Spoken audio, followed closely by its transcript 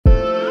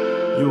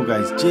Yo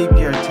guys,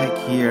 JPR Tech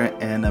here,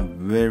 and a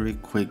very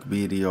quick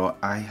video.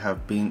 I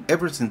have been,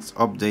 ever since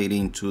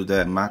updating to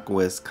the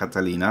macOS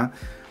Catalina,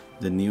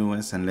 the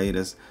newest and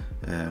latest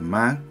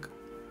Mac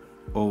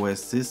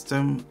OS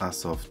system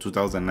as of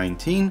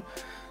 2019,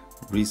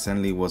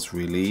 recently was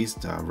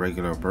released a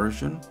regular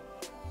version,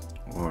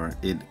 or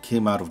it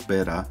came out of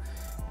beta,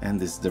 and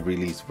this is the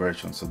release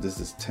version. So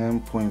this is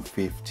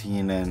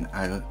 10.15, and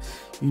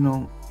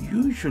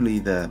usually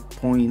the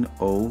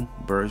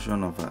 0.0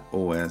 version of an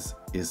OS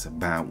is a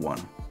bad one.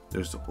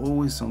 There's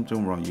always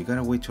something wrong. You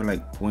gotta wait till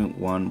like 0.1,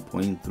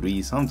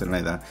 0.3, something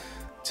like that,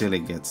 till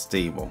it gets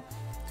stable.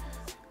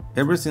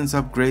 Ever since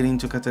upgrading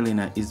to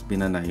Catalina, it's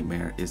been a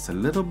nightmare. It's a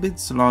little bit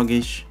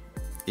sluggish.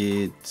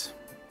 It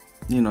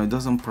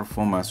doesn't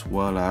perform as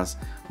well as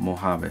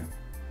Mojave.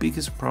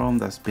 Biggest problem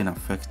that's been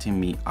affecting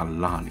me a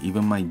lot,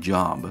 even my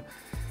job,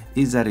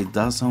 is that it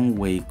doesn't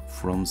wake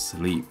from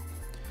sleep.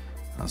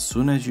 As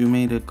soon as you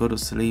made it go to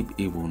sleep,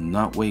 it will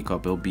not wake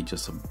up. It'll be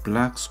just a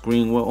black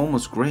screen, well,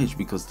 almost grayish,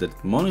 because the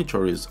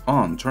monitor is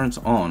on, turns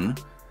on.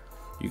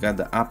 You got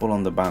the Apple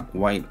on the back,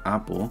 white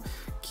Apple.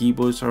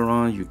 Keyboards are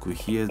on. You could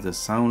hear the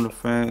sound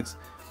effects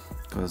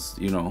because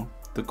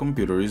the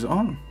computer is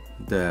on.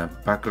 The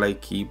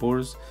backlight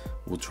keyboards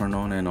will turn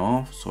on and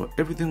off, so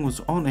everything was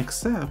on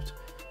except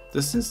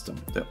the system.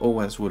 The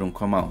OS wouldn't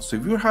come out. So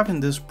if you're having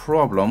this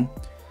problem,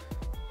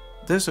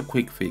 there's a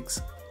quick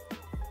fix.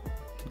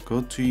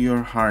 Go to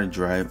your hard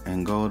drive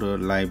and go to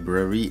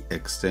library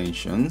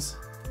extensions.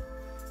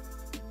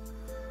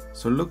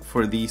 So look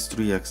for these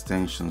three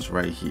extensions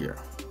right here.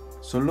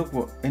 So look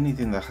for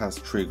anything that has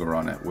trigger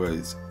on it, where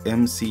it's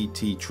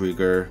MCT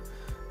trigger,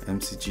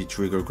 MCT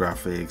trigger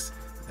graphics,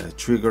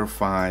 trigger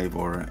 5,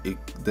 or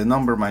the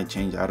number might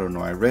change, I don't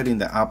know. I read in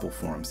the Apple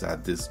forums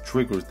that this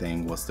trigger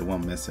thing was the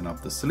one messing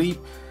up the sleep,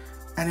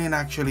 and it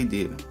actually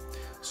did.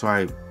 So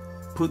I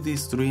put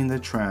these three in the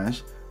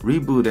trash,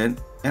 rebooted,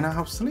 and I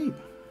have sleep.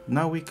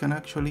 Now we can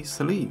actually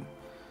sleep.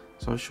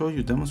 So I'll show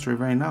you, demonstrate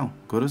right now.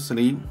 Go to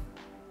sleep,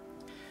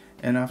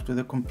 and after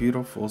the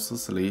computer falls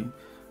asleep,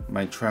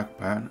 my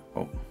trackpad,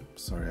 oh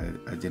sorry,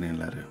 I didn't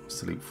let it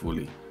sleep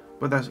fully,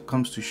 but that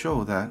comes to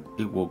show that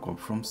it woke up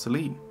from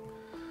sleep.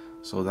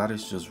 So that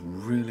is just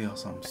really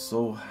awesome. I'm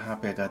so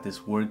happy I got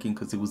this working,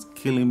 because it was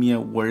killing me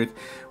at work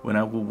when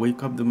I would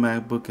wake up the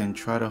MacBook and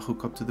try to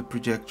hook up to the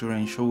projector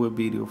and show a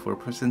video for a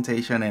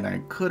presentation, and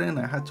I couldn't.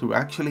 I had to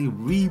actually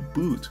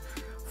reboot,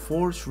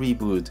 force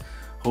reboot,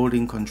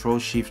 holding Control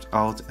Shift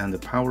Alt and the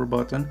power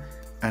button,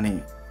 and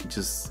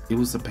it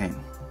was a pain.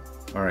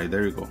 All right,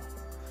 there you go.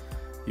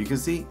 You can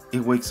see it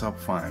wakes up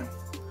fine.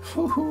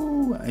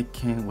 Woohoo! I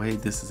can't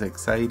wait. This is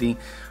exciting.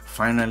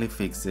 Finally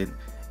fixed it.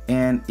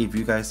 And if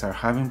you guys are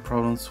having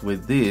problems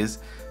with this,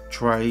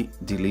 try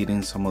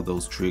deleting some of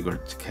those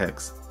triggered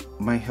text.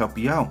 Might help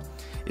you out.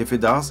 If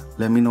it does,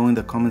 let me know in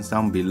the comments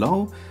down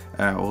below.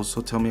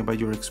 Also tell me about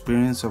your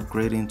experience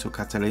upgrading to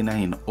Catalina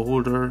in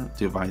older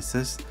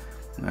devices.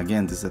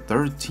 Again, this is a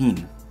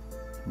 13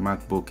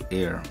 MacBook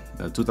Air,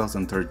 the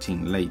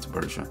 2013 Lite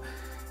version,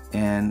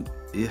 and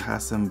it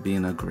hasn't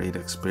been a great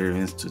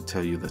experience, to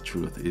tell you the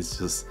truth. It's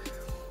just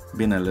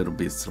been a little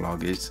bit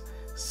sluggish.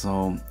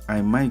 So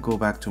I might go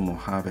back to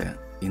Mojave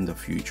in the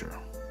future.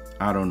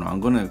 I don't know. I'm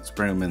gonna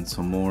experiment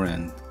some more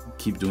and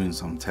keep doing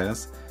some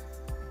tests,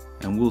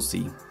 and we'll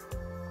see.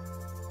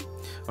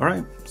 All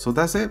right, so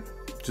that's it.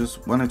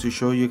 Just wanted to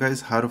show you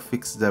guys how to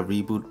fix the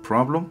reboot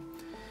problem.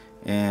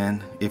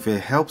 And if it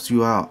helps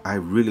you out, I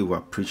really would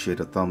appreciate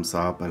a thumbs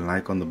up, a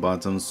like on the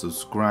bottom,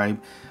 subscribe.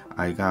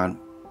 I got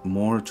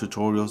more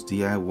tutorials,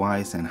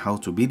 DIYs, and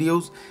how-to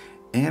videos,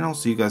 and I'll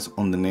see you guys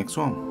on the next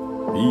one.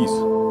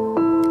 Peace.